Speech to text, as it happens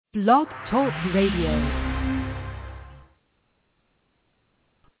Blog Talk Radio.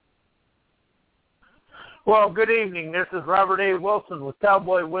 Well, good evening. This is Robert A. Wilson with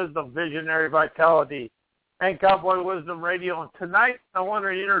Cowboy Wisdom, Visionary Vitality, and Cowboy Wisdom Radio. And tonight, I want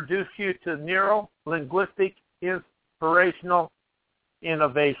to introduce you to neuro-linguistic inspirational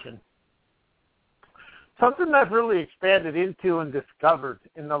innovation. Something I've really expanded into and discovered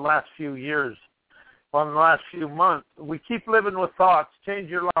in the last few years, or in the last few months. We keep living with thoughts. Change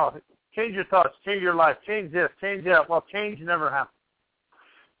your life. Change your thoughts. Change your life. Change this. Change that. Well, change never happens.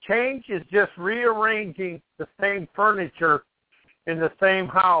 Change is just rearranging the same furniture in the same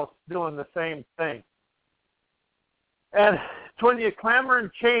house, doing the same thing. And it's when you clamor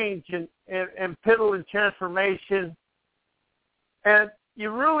and change and piddle and transformation, and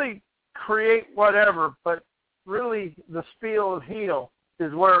you really create whatever, but really the spiel of heal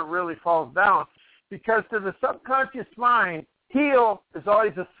is where it really falls down. Because to the subconscious mind, heal is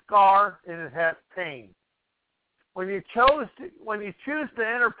always a scar and it has pain. When you choose to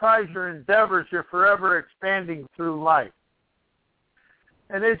enterprise your endeavors, you're forever expanding through life.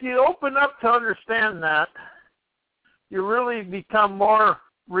 And as you open up to understand that, you really become more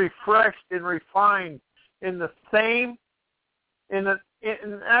refreshed and refined in the same,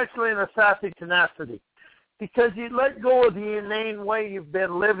 actually in a sassy tenacity. Because you let go of the inane way you've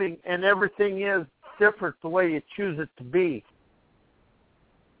been living, and everything is different the way you choose it to be.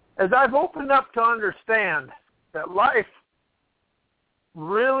 As I've opened up to understand that life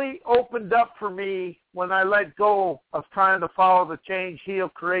really opened up for me when I let go of trying to follow the change, heal,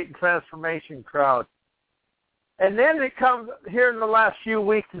 create, and transformation crowd. And then it comes here in the last few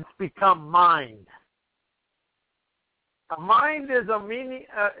weeks, it's become mind. A mind is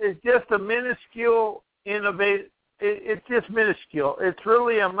just a minuscule innovate. It's just minuscule. It's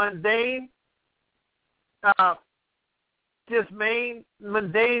really a mundane, mundane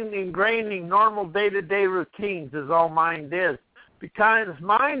ingraining normal day-to-day routines is all mind is. Because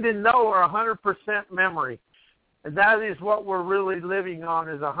mind and know are 100% memory. And that is what we're really living on,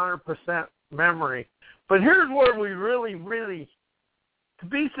 is 100% memory. But here's where we really, to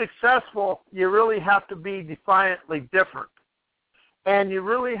be successful, you really have to be defiantly different. And you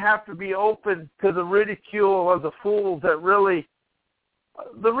really have to be open to the ridicule of the fools that really,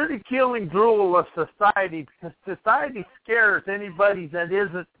 the ridiculing drool of society, because society scares anybody that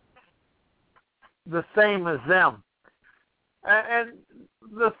isn't the same as them. And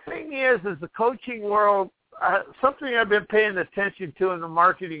the thing is the coaching world, something I've been paying attention to in the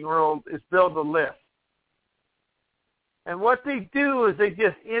marketing world is build a list. And what they do is they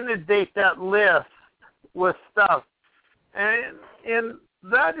just inundate that list with stuff. And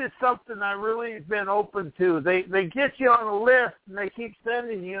that is something I really have been open to. They get you on a list, and they keep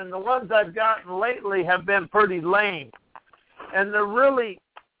sending you, and the ones I've gotten lately have been pretty lame. And they're really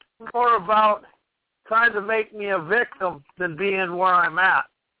more about trying to make me a victim than being where I'm at.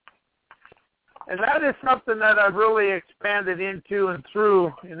 And that is something that I've really expanded into and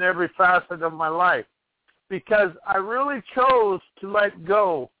through in every facet of my life, because I really chose to let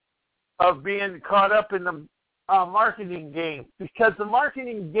go of being caught up in the marketing game, because the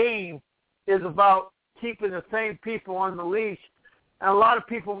marketing game is about keeping the same people on the leash, and a lot of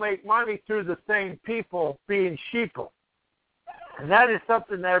people make money through the same people being sheeple. And that is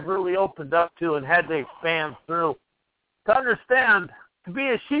something that I've really opened up to and had to expand through. To understand, to be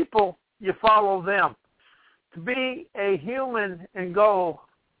a sheeple, you follow them. To be a human and go.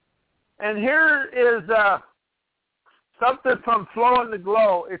 And here is something from Flow and the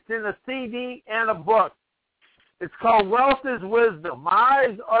Glow. It's in a CD and a book. It's called Wealth is Wisdom. My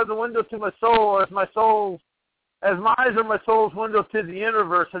eyes are the window to my soul. As my eyes are my soul's window to the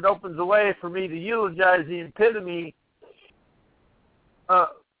universe, it opens a way for me to eulogize the epitome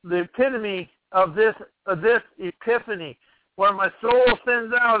of this epiphany, where my soul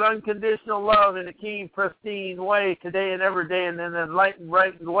sends out unconditional love in a keen, pristine way today and every day, in an enlightened,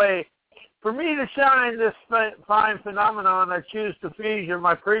 brightened way. For me to shine this fine phenomenon, I choose to feature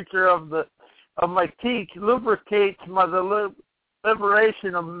my preacher of my teach, lubricates the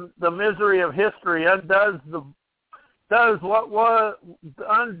liberation of the misery of history, undoes the was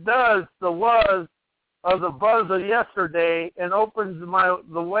of the buzz of yesterday, and opens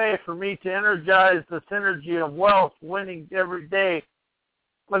the way for me to energize the synergy of wealth, winning every day.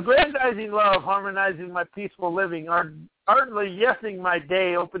 Aggrandizing love, harmonizing my peaceful living, ardently yesing my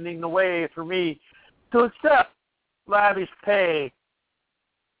day, opening the way for me to accept lavish pay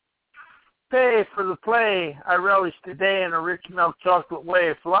for the play I relish today in a rich milk chocolate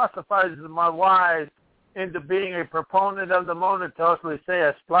way, philosophizing my wise into being a proponent of the moment, to say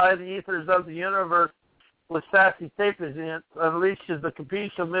I supply the ethers of the universe with sassy sapience unleashes the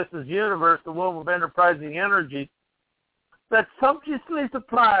capricious Mrs. Universe, the womb of enterprising energy, that sumptuously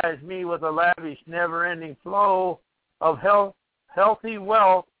supplies me with a lavish, never-ending flow of healthy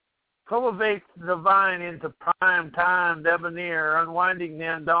wealth, cultivates the divine into prime time debonair, unwinding the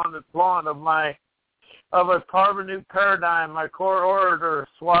undaunted flaunt of a parvenu paradigm. My core orator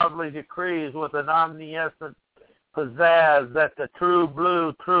suavely decrees with an omniscient pizzazz that the true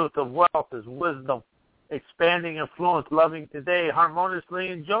blue truth of wealth is wisdom, expanding influence, loving today, harmoniously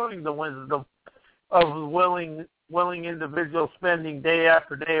enjoying the wisdom of willing individuals, spending day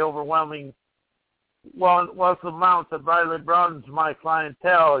after day overwhelming wealth amounts that vitally broadens my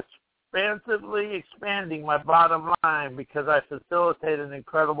clientele, expansively expanding my bottom line because I facilitate an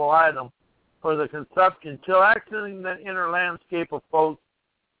incredible item for the consumption, chillaxing the inner landscape of folks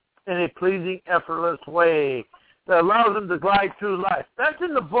in a pleasing, effortless way that allows them to glide through life. That's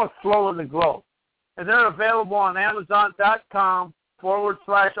in the book, Flow in the Glow. And they're available on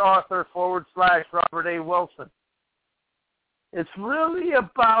Amazon.com/author/Robert A. Wilson. It's really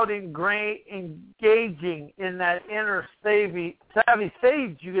about engaging in that inner savvy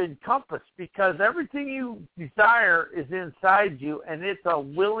sage you encompass, because everything you desire is inside you, and it's a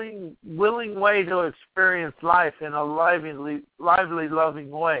willing way to experience life in a lively,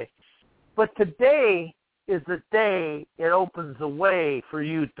 loving way. But today is the day it opens the way for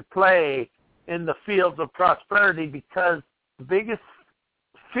you to play in the fields of prosperity, because the biggest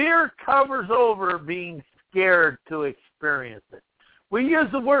fear covers over being scared to experience it. We use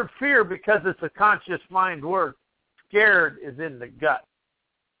the word fear because it's a conscious mind word. Scared is in the gut.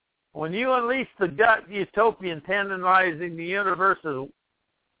 When you unleash the gut utopian, tantalizing the universe's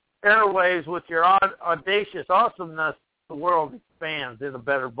airways with your audacious awesomeness, the world expands in a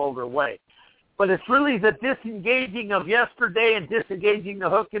better, bolder way. But it's really the disengaging of yesterday and disengaging the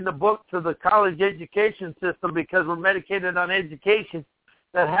hook in the book to the college education system, because we're medicated on education,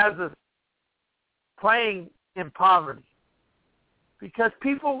 that has us playing in poverty. Because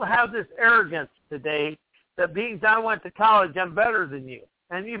people have this arrogance today that I went to college, I'm better than you.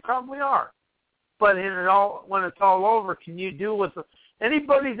 And you probably are. But when it's all over, can you do with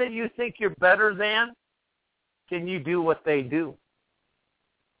anybody that you think you're better than, can you do what they do?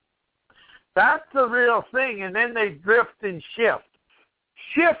 That's the real thing. And then they drift and shift.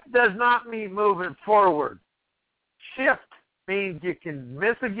 Shift does not mean moving forward. Shift means you can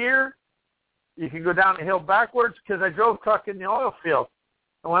miss a gear. You can go down the hill backwards, because I drove truck in the oil field.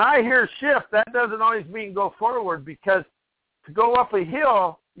 And when I hear shift, that doesn't always mean go forward, because to go up a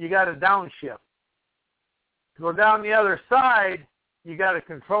hill, you got to downshift. To go down the other side, you got to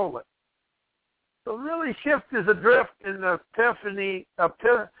control it. So really, shift is a drift in the epiphany,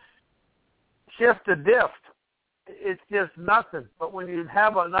 shift to drift. It's just nothing. But when you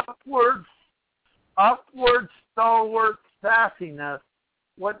have an upward stalwart sassiness,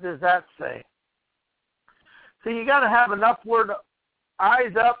 what does that say? So you got to have an upward,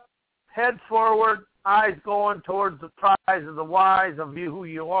 eyes up, head forward, eyes going towards the prize of the wise of you, who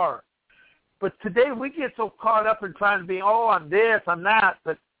you are. But today we get so caught up in trying to be, I'm this, I'm that.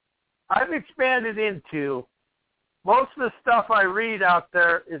 But I've expanded into, most of the stuff I read out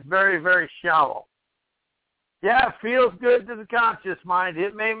there is very, very shallow. Yeah, it feels good to the conscious mind.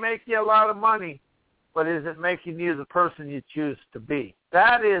 It may make you a lot of money, but is it making you the person you choose to be?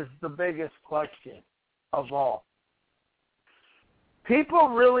 That is the biggest question of all. People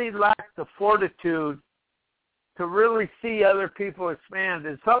really lack the fortitude to really see other people expand.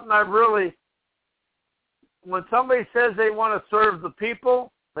 It's something when somebody says they want to serve the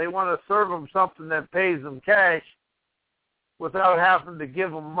people, they want to serve them something that pays them cash without having to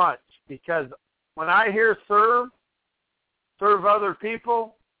give them much. Because when I hear serve other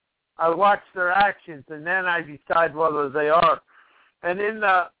people, I watch their actions, and then I decide whether they are. And in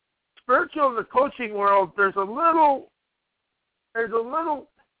the spiritual and the coaching world, there's a little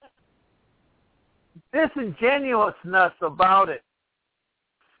disingenuousness about it.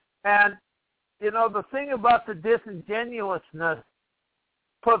 And, the thing about the disingenuousness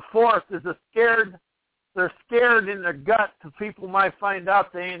put forth is they're scared in their gut that people might find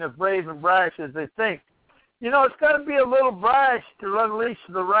out they ain't as brave and brash as they think. It's got to be a little brash to unleash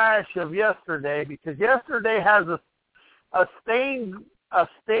the rash of yesterday, because yesterday has a stained, it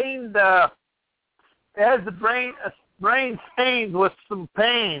has the brain stained with some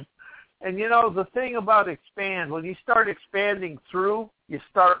pain. And the thing about expand, when you start expanding through, you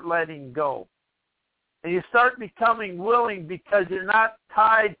start letting go. And you start becoming willing, because you're not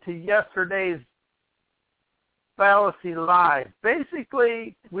tied to yesterday's fallacy lie.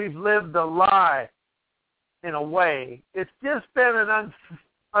 Basically, we've lived a lie in a way. It's just been an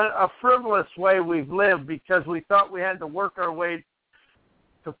a frivolous way we've lived because we thought we had to work our way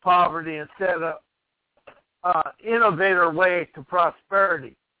to poverty instead of innovate our way to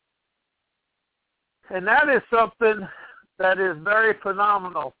prosperity. And that is something that is very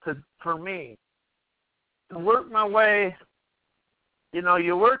phenomenal for me. To work my way,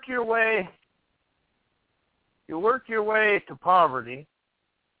 you work your way to poverty.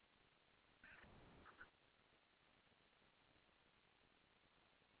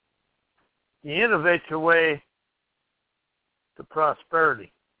 You innovate your way to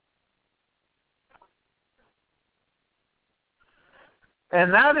prosperity.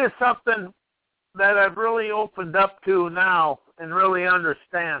 And that is something that I've really opened up to now and really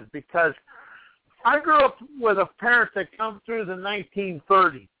understand, because I grew up with a parent that come through the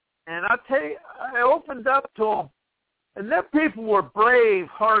 1930s. And I'll tell you, I opened up to them, and their people were brave,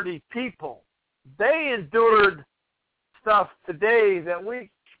 hardy people. They endured stuff today that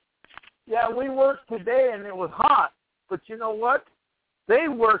we worked today and it was hot. But you know what? They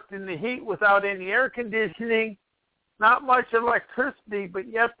worked in the heat without any air conditioning, not much electricity, but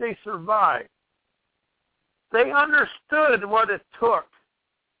yet they survived. They understood what it took.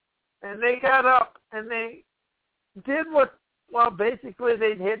 And they got up and they did basically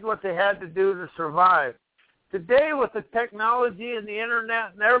they did what they had to do to survive. Today, with the technology and the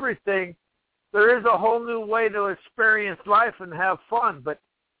internet and everything, there is a whole new way to experience life and have fun. But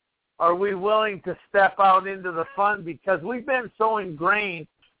are we willing to step out into the fun? Because we've been so ingrained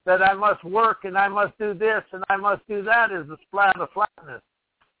that I must work and I must do this and I must do that is a splat of flatness.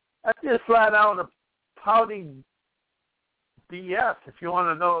 That's just flat out a pouting BS, if you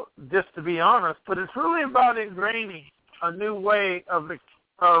want to know, just to be honest. But it's really about ingraining a new way of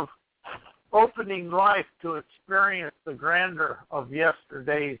opening life to experience the grandeur of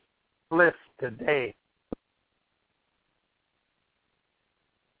yesterday's bliss today.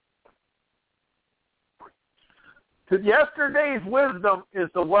 Yesterday's wisdom is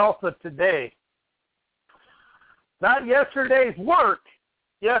the wealth of today. Not yesterday's work.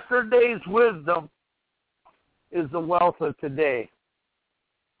 Yesterday's wisdom is the wealth of today.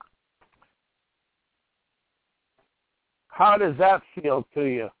 How does that feel to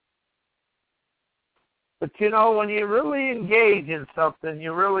you? But when you really engage in something,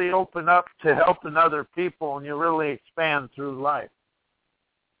 you really open up to helping other people and you really expand through life.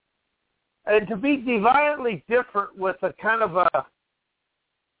 And to be divinely different with a kind of a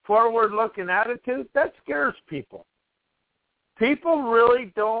forward-looking attitude, that scares people. People really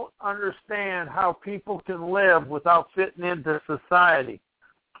don't understand how people can live without fitting into society.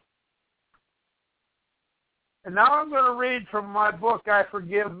 And now I'm going to read from my book, I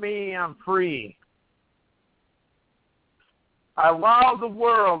Forgive Me, I'm Free. I wow the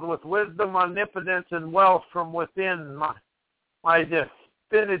world with wisdom, omnipotence, and wealth from within my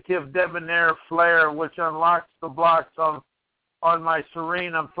definitive debonair flair, which unlocks the blocks on my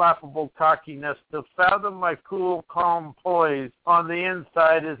serene, unflappable cockiness. To fathom my cool, calm poise on the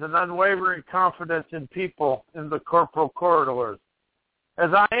inside is an unwavering confidence in people in the corporal corridors.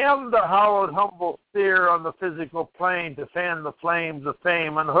 As I am the hallowed, humble seer on the physical plane, to fan the flames of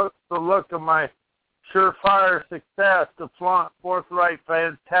fame, unhook the look of my surefire success, to flaunt forthright,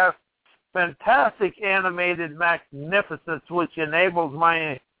 fantastic animated magnificence, which enables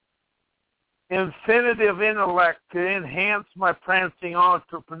my infinitive intellect to enhance my prancing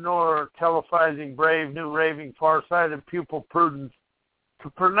entrepreneur, telephizing brave, new raving, far-sighted pupil prudence, to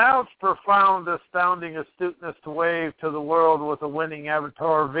pronounce profound, astounding astuteness, to wave to the world with a winning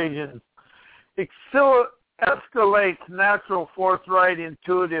avatar vision, escalates natural, forthright,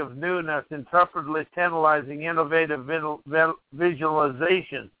 intuitive newness, intrepidly tantalizing, innovative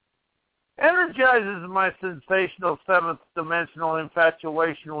visualization, energizes my sensational seventh-dimensional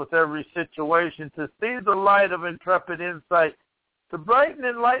infatuation with every situation, to see the light of intrepid insight, to brighten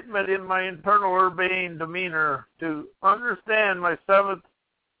enlightenment in my internal urbane demeanor, to understand my seventh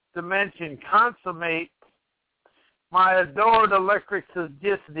dimension, consummate my adored electric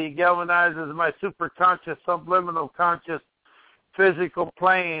sagacity, galvanizes my superconscious, subliminal conscious physical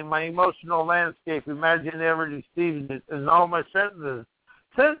plane, my emotional landscape, imaginary seasons, and all my senses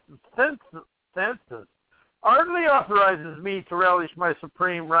ardently authorizes me to relish my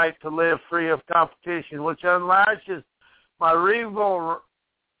supreme right to live free of competition, which unlashes my rival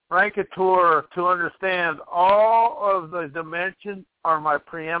rancateur to understand all of the dimensions are my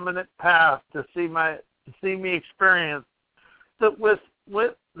preeminent path to see me experience the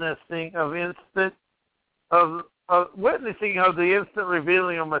witnessing of the instant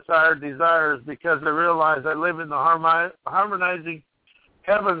revealing of my desires, because I realize I live in the harmonizing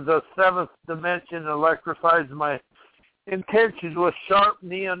heavens of seventh dimension, electrifies my intentions with sharp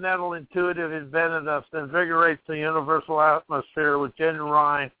neonatal intuitive inventiveness that invigorates the universal atmosphere with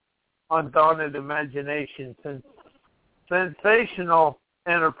genuine, undaunted imagination. Sensational,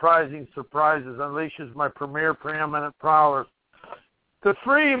 enterprising surprises unleashes my premier preeminent prowess to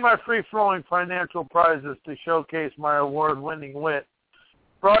free my free-flowing financial prizes to showcase my award-winning wit.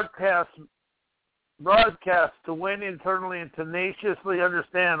 Broadcast to win internally and tenaciously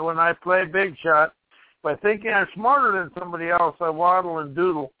understand when I play big shot. By thinking I'm smarter than somebody else, I waddle and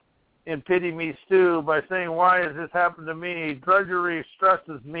doodle and pity me stew by saying, why has this happened to me? Drudgery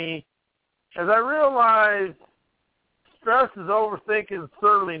stresses me. As I realize stress is overthinking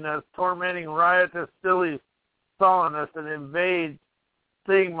surliness, tormenting riotous, silly sullenness, and invades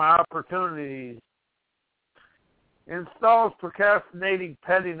seeing my opportunities. Installs procrastinating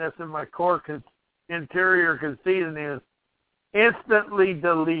pettiness in my core interior conceitedness is instantly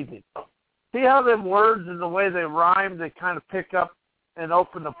deleted. See how them words and the way they rhyme, they kind of pick up and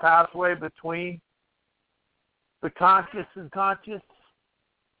open the pathway between the conscious and conscious?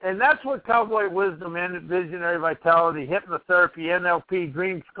 And that's what Cowboy wisdom and visionary vitality, hypnotherapy, NLP,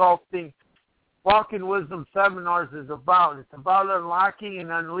 dream sculpting, walking wisdom seminars is about. It's about unlocking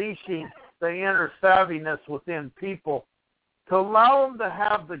and unleashing the inner savviness within people to allow them to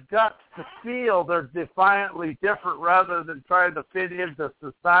have the guts to feel they're defiantly different rather than trying to fit into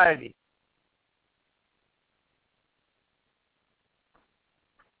society.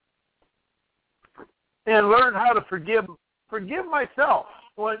 And learn how to forgive myself.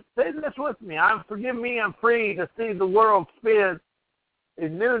 Well, say this with me. Forgive me, I'm free to see the world spin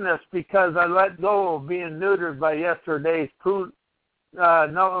in newness because I let go of being neutered by yesterday's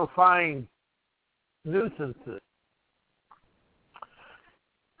nullifying nuisances.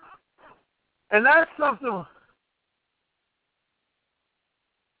 And that's something.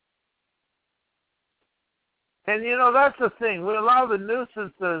 And, that's the thing. We allow the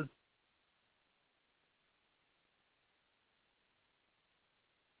nuisances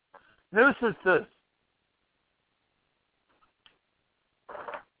And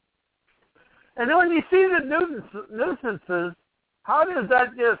then when you see the nuisances, how does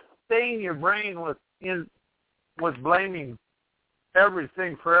that just stain your brain with blaming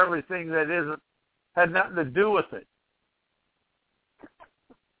everything for everything that had nothing to do with it?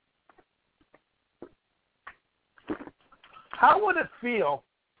 How would it feel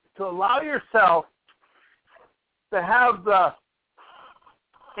to allow yourself to have the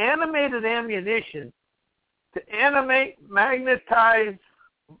animated ammunition to animate, magnetize,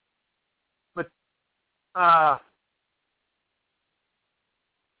 and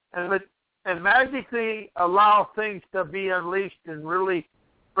magically allow things to be unleashed and really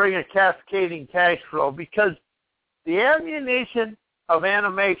bring a cascading cash flow? Because the ammunition of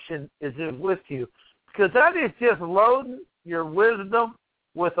animation is with you. Because that is just loading your wisdom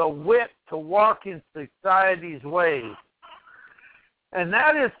with a wit to walk in society's ways. And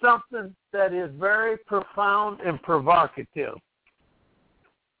that is something that is very profound and provocative.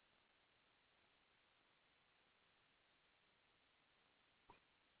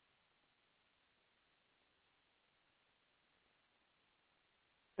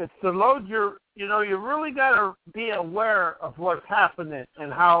 It's to load you really got to be aware of what's happening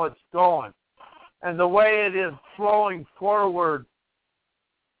and how it's going and the way it is flowing forward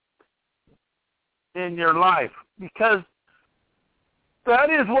in your life. Because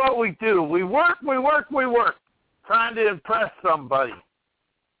that is what we do. We work, trying to impress somebody.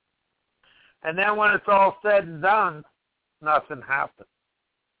 And then when it's all said and done, nothing happens.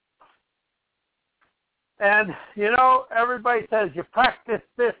 And, everybody says you practice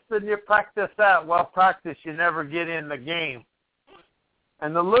this and you practice that. Well, practice, you never get in the game.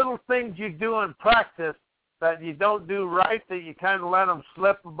 And the little things you do in practice that you don't do right, that you kind of let them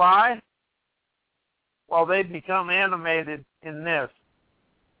slip by, well, they become animated in this.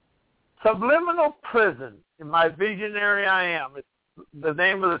 Subliminal prison. In my visionary I am. It's the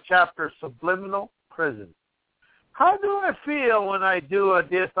name of the chapter, Subliminal Prison. How do I feel when I do a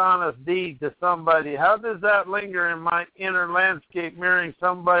dishonest deed to somebody? How does that linger in my inner landscape, mirroring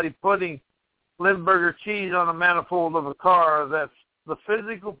somebody putting Limburger cheese on a manifold of a car? That's the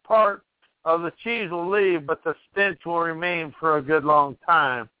physical part of the cheese will leave, but the stench will remain for a good long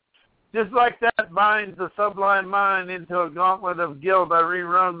time. Just like that binds the sublime mind into a gauntlet of guilt I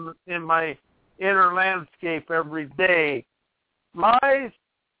rerun in my inner landscape every day. Lies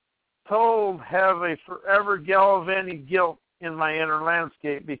told have a forever gallivanting guilt in my inner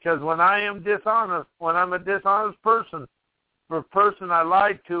landscape, because when I am dishonest, when I'm a dishonest person, the person I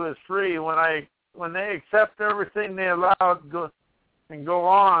lied to is free. When they accept everything they allow and go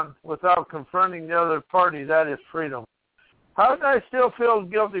on without confronting the other party, that is freedom. How do I still feel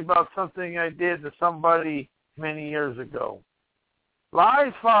guilty about something I did to somebody many years ago?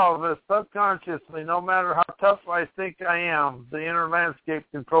 Lies follow us subconsciously. No matter how tough I think I am, the inner landscape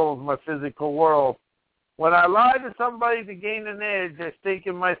controls my physical world. When I lie to somebody to gain an edge, I stake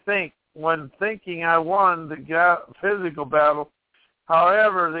in my think. When thinking I won the physical battle,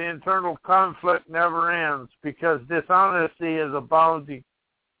 however, the internal conflict never ends because dishonesty is a bondage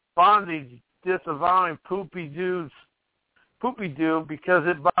disavowing poopy-doo because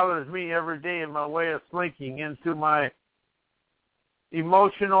it bothers me every day in my way of slinking into my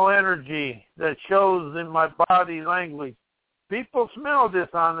emotional energy that shows in my body language. People smell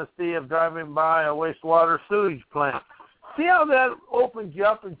dishonesty of driving by a wastewater sewage plant. See how that opens you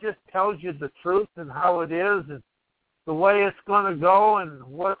up and just tells you the truth and how it is and the way it's going to go and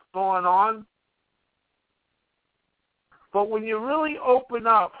what's going on? But when you really open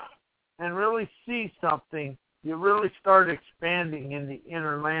up and really see something, you really start expanding in the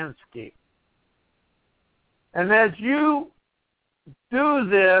inner landscape. And as you do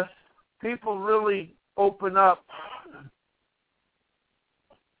this, people really open up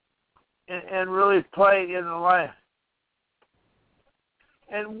and really play in the life.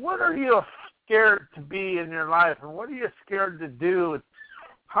 And what are you scared to be in your life? And what are you scared to do? And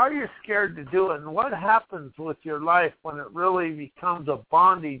how are you scared to do it? And what happens with your life when it really becomes a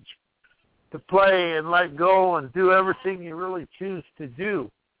bondage to play and let go and do everything you really choose to do?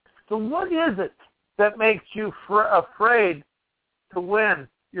 So what is it that makes you afraid to win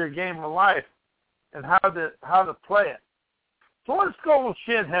your game of life and how to play it? So Lawrence Scovel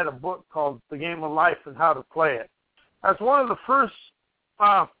had a book called The Game of Life and How to Play It. That's one of the first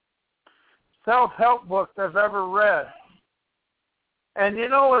self-help books I've ever read. And, you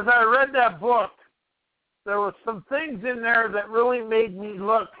know, as I read that book, there were some things in there that really made me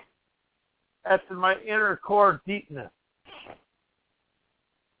look at my inner core deepness.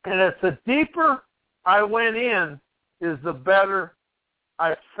 And as the deeper I went in, is the better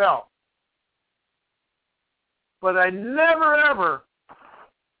I felt. But I never ever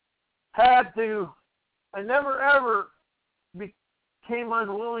became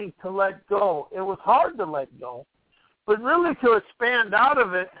unwilling to let go. It was hard to let go, but really to expand out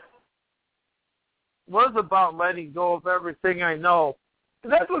of it was about letting go of everything I know.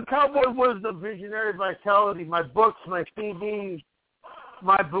 And that's what Cowboy Wisdom, Visionary Vitality, my books, my CDs,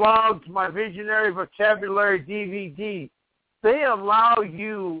 my blogs, my Visionary Vocabulary DVD, they allow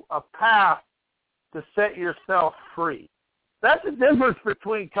you a path to set yourself free. That's the difference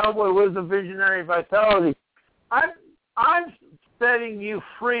between Cowboy Wisdom, Visionary Vitality. I'm setting you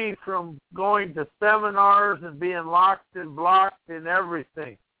free from going to seminars and being locked and blocked and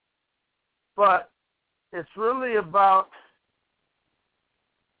everything. But it's really about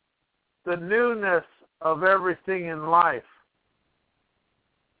the newness of everything in life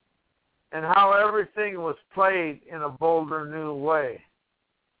and how everything was played in a bolder, new way.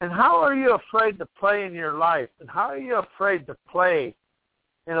 And how are you afraid to play in your life? And how are you afraid to play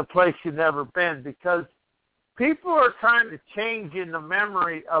in a place you've never been? Because people are trying to change in the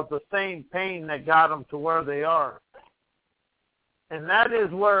memory of the same pain that got them to where they are. And that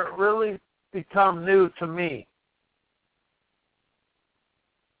is where it really become new to me.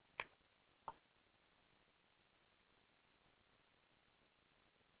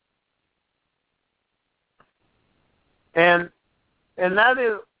 And that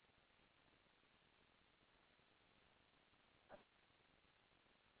is,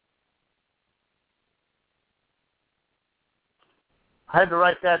 I had to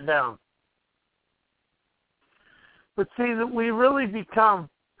write that down. But see, that we really become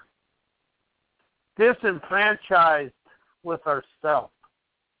disenfranchised with ourselves.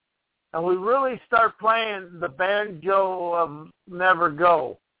 And we really start playing the banjo of Never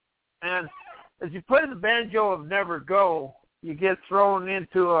Go. And as you play the banjo of Never Go, you get thrown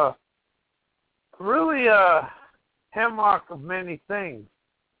into a hemlock of many things.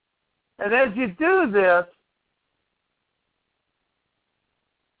 And as you do this,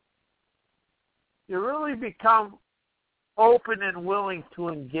 you really become open and willing to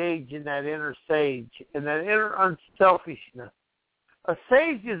engage in that inner sage, in that inner unselfishness. A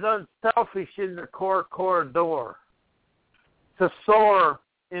sage is unselfish in the core corridor, to soar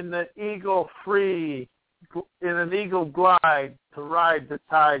in the eagle-free, in an eagle glide, to ride the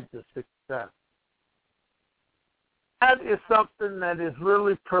tides of success. That is something that is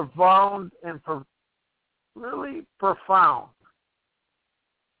really profound and really profound.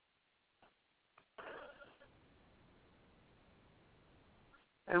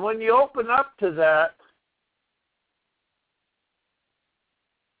 And when you open up to that,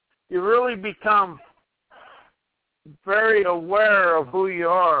 you really become very aware of who you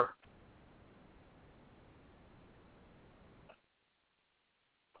are.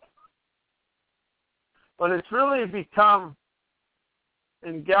 But it's really become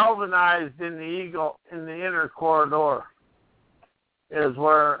and galvanized in the ego, in the inner corridor, is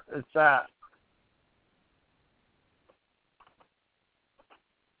where it's at.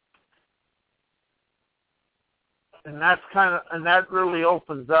 And that really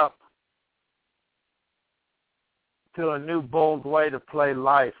opens up to a new, bold way to play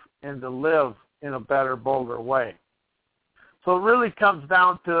life and to live in a better, bolder way. So it really comes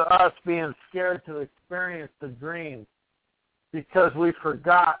down to us being scared to experience the dream because we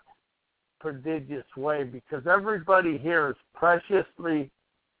forgot prodigious way, because everybody here is preciously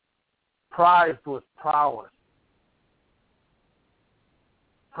prized with prowess.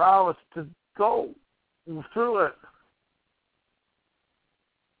 Prowess to go through it.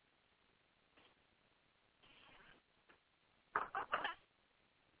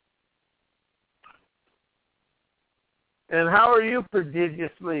 And how are you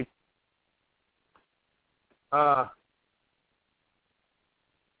prodigiously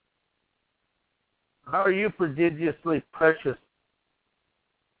precious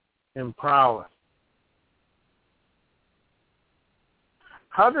in prowess?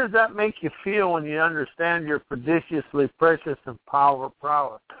 How does that make you feel when you understand you're prodigiously precious in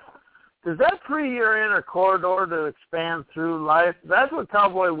prowess? Does that free your inner corridor to expand through life? That's what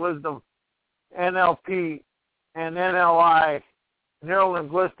Cowboy Wisdom, NLP, and NLI,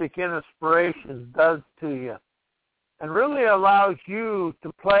 Neuro-Linguistic Inspirations, does to you, and really allows you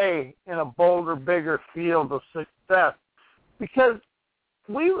to play in a bolder, bigger field of success. Because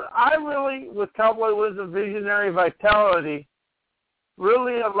I really, with Cowboy Wisdom Visionary Vitality,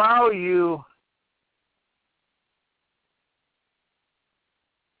 really allow you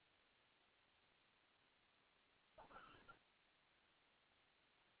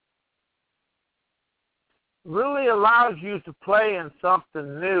to play in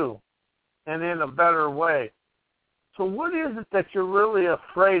something new and in a better way. So what is it that you're really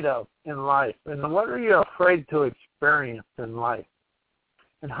afraid of in life? And what are you afraid to experience in life?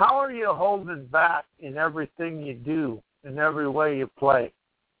 And how are you holding back in everything you do, in every way you play?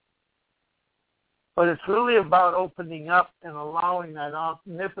 But it's really about opening up and allowing that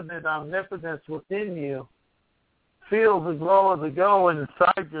omnipotence within you, feel the glow of the go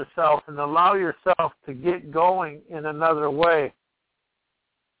inside yourself, and allow yourself to get going in another way.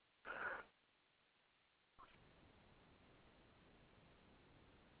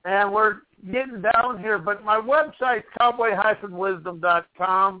 And we're getting down here, but my website's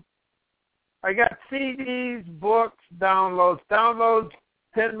cowboy-wisdom.com. I got CDs, books, downloads, $10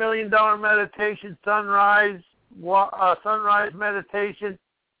 Million Meditation, Sunrise Meditation,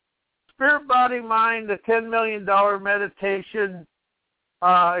 Spirit, Body, Mind, the $10 Million Meditation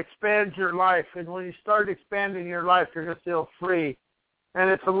expands your life. And when you start expanding your life, you're going to feel free.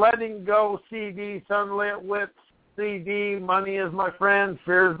 And it's a letting go CD, Sunlit Wits CD, Money is My Friend,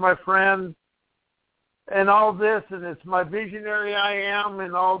 Fear is My Friend, and all this. And it's my Visionary I Am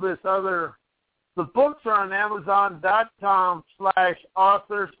and all this other. The books are on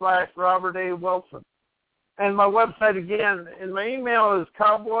Amazon.com/author/Robert A. Wilson. And my website again, and my email is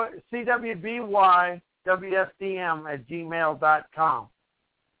cowboywsdm@gmail.com.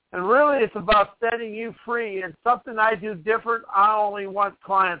 And really it's about setting you free. And something I do different, I only want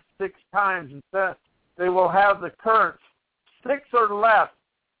clients 6 times. Instead, they will have the courage, 6 or less,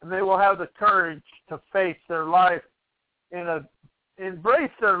 and they will have the courage to face their life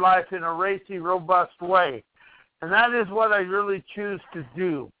embrace their life in a racy, robust way. And that is what I really choose to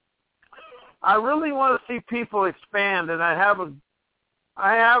do. I really want to see people expand, and I have an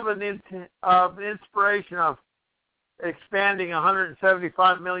inspiration of expanding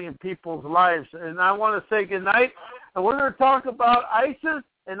 175 million people's lives. And I want to say goodnight. And we're going to talk about ISIS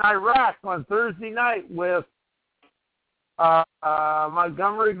and Iraq on Thursday night with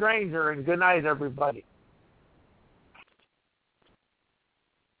Montgomery Granger. And good night, everybody.